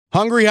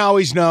Hungry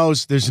Howie's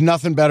knows there's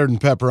nothing better than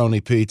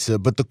pepperoni pizza,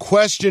 but the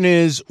question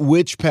is,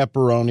 which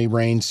pepperoni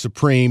reigns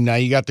supreme? Now,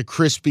 you got the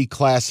crispy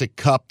classic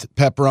cupped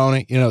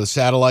pepperoni, the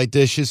satellite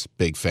dishes,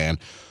 big fan.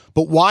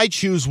 But why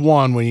choose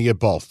one when you get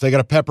both? They got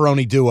a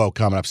pepperoni duo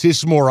coming up. See, this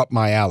is more up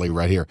my alley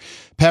right here.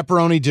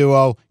 Pepperoni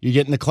duo, you're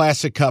getting the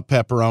classic cup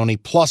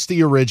pepperoni, plus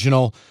the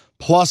original,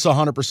 plus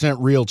 100%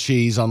 real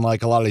cheese,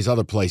 unlike a lot of these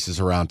other places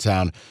around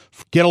town.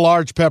 Get a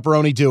large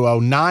pepperoni duo,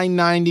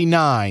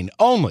 $9.99,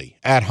 only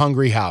at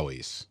Hungry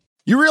Howie's.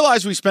 You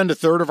realize we spend a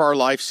third of our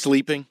life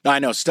sleeping? I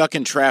know, stuck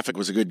in traffic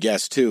was a good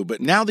guess too, but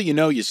now that you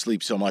know you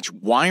sleep so much,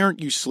 why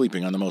aren't you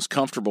sleeping on the most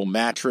comfortable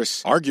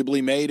mattress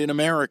arguably made in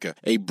America?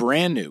 A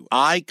brand new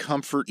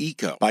iComfort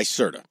Eco by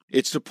Serta.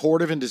 It's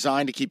supportive and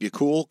designed to keep you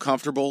cool,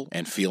 comfortable,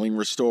 and feeling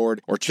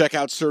restored. Or check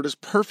out Serta's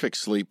Perfect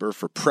Sleeper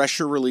for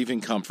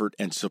pressure-relieving comfort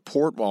and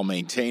support while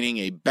maintaining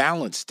a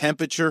balanced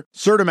temperature.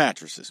 Serta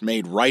mattresses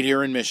made right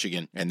here in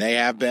Michigan, and they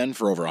have been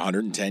for over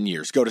 110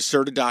 years. Go to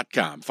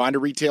Serta.com. Find a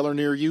retailer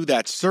near you.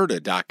 That's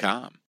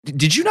Serta.com.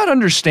 Did you not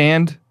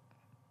understand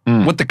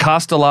what the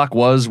Costa lock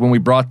was when we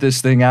brought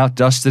this thing out,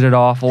 dusted it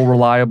off, all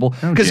reliable?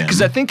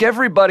 Because I think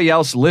everybody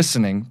else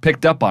listening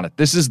picked up on it.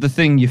 This is the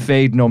thing you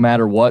fade no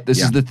matter what.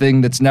 This is the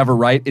thing that's never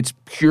right. It's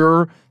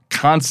pure,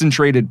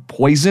 concentrated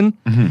poison.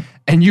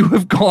 And you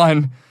have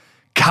gone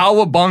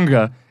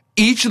cowabunga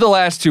each of the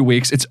last 2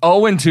 weeks. It's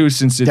 0-2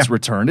 since its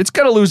return. It's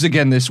going to lose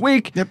again this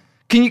week.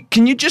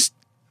 Can you just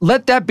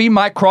let that be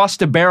my cross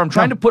to bear? I'm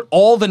trying to put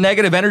all the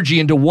negative energy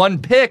into one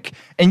pick,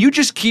 and you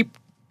just keep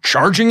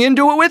charging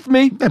into it with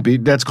me.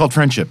 That's called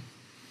friendship.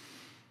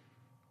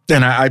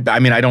 And I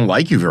mean, I don't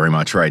like you very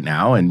much right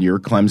now, and your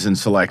Clemson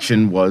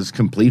selection was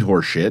complete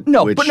horseshit.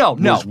 Which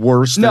was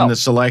worse than the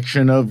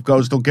selection of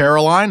Coastal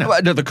Carolina.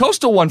 No, the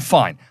Coastal one,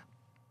 fine.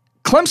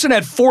 Clemson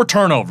had 4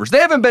 turnovers. They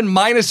haven't been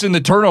minus in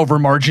the turnover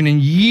margin in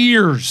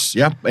years.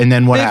 Yep, and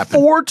then what happened?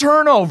 4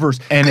 turnovers.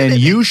 And then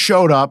you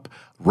showed up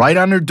right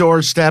on their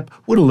doorstep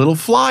with a little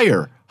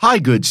flyer. Hi,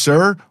 good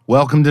sir.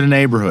 Welcome to the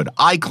neighborhood.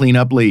 I clean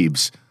up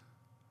leaves.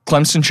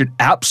 Clemson should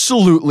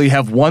absolutely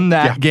have won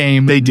that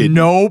game. They did.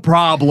 No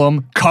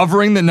problem,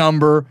 covering the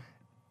number,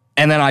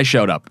 and then I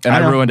showed up, and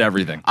I ruined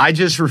everything. I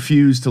just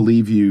refuse to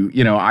leave you.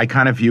 I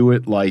kind of view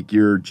it like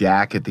you're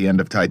Jack at the end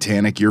of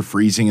Titanic. You're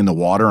freezing in the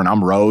water, and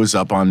I'm Rose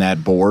up on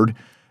that board.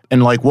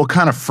 And, what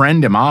kind of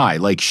friend am I?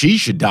 She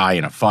should die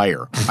in a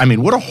fire. I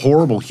mean, what a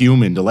horrible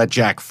human to let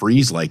Jack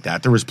freeze like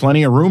that. There was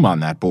plenty of room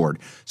on that board.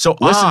 So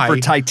listen for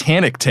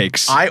Titanic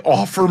takes. I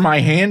offer my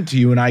hand to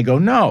you, and I go,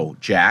 no,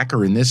 Jack,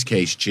 or in this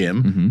case,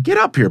 Jim, get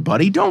up here,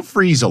 buddy. Don't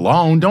freeze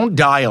alone. Don't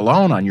die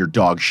alone on your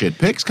dog shit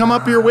picks. Come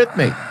up here with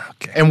me.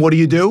 Okay. And what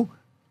do?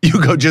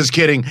 You go, just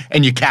kidding,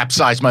 and you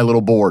capsize my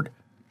little board.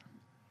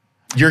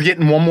 You're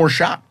getting one more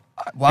shot.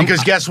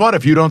 Because guess what?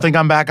 If you don't think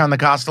I'm back on the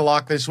Costa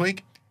lock this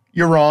week,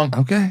 you're wrong.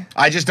 Okay.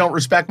 I just don't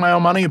respect my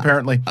own money,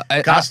 apparently.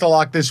 Costa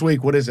lock this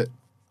week. What is it?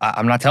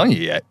 I'm not telling you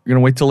yet. You're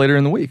going to wait till later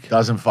in the week.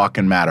 Doesn't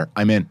fucking matter.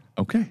 I'm in.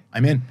 Okay.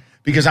 I'm in.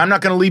 Because I'm not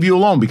going to leave you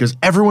alone because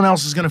everyone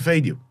else is going to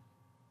fade you.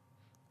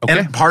 Okay.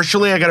 And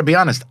partially, I got to be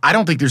honest, I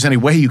don't think there's any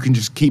way you can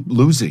just keep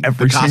losing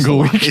every single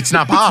week. It's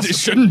not possible. It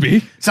shouldn't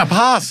be. It's not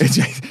possible.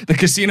 The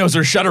casinos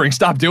are shuttering.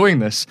 Stop doing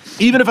this.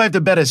 Even if I have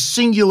to bet a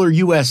singular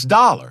U.S.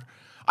 dollar,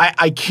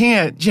 I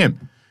can't.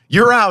 Jim,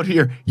 you're out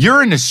here.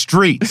 You're in the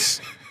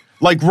streets.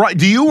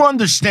 Do you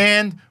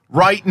understand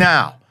right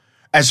now,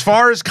 as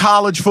far as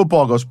college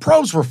football goes,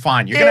 pros were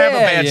fine. You're going to have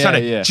a bad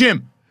Sunday. Yeah.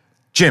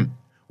 Jim,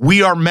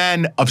 we are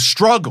men of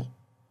struggle.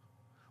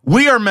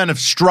 We are men of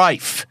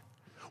strife.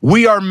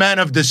 We are men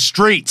of the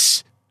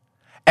streets.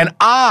 And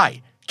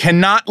I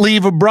cannot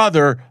leave a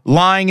brother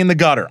lying in the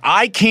gutter.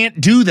 I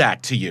can't do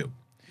that to you.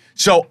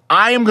 So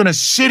I am going to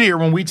sit here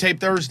when we tape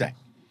Thursday,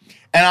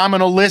 and I'm going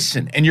to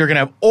listen, and you're going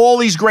to have all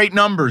these great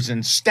numbers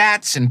and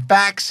stats and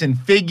facts and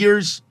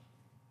figures.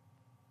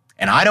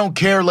 And I don't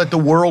care, let the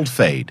world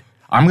fade.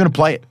 I'm going to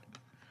play it.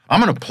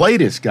 I'm going to play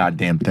this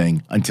goddamn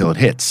thing until it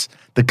hits.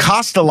 The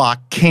Costa lock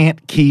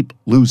can't keep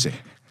losing.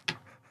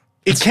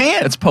 It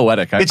can't. It's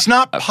poetic. It's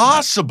not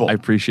possible. I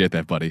appreciate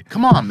that, buddy.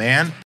 Come on,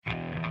 man.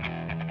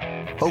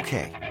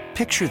 Okay,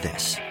 picture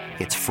this.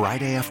 It's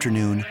Friday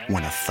afternoon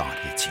when a thought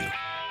hits you.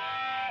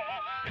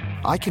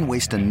 I can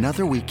waste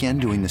another weekend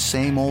doing the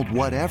same old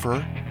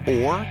whatever,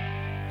 or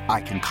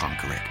I can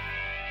conquer it.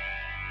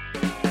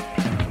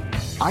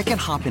 I can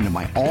hop into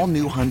my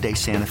all-new Hyundai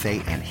Santa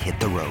Fe and hit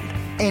the road.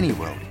 Any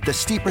road. The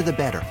steeper, the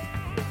better.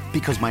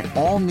 Because my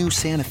all-new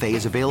Santa Fe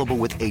is available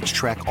with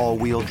H-Track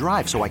all-wheel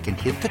drive, so I can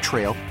hit the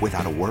trail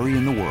without a worry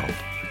in the world.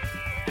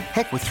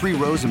 Heck, with 3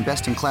 rows and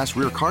best-in-class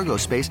rear cargo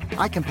space,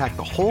 I can pack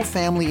the whole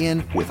family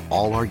in with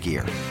all our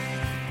gear.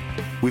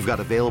 We've got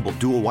available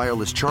dual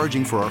wireless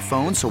charging for our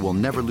phones, so we'll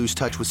never lose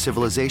touch with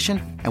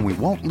civilization, and we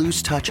won't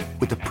lose touch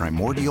with the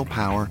primordial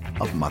power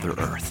of Mother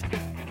Earth.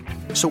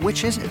 So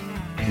which is it?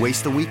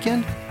 Waste the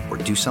weekend or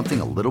do something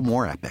a little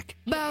more epic?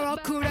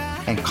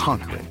 And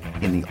conquer it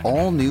in the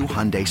all-new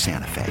Hyundai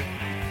Santa Fe.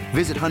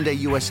 Visit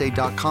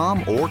HyundaiUSA.com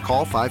or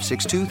call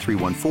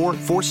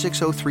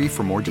 562-314-4603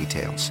 for more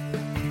details.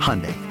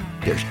 Hyundai,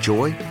 there's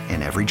joy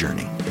in every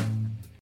journey.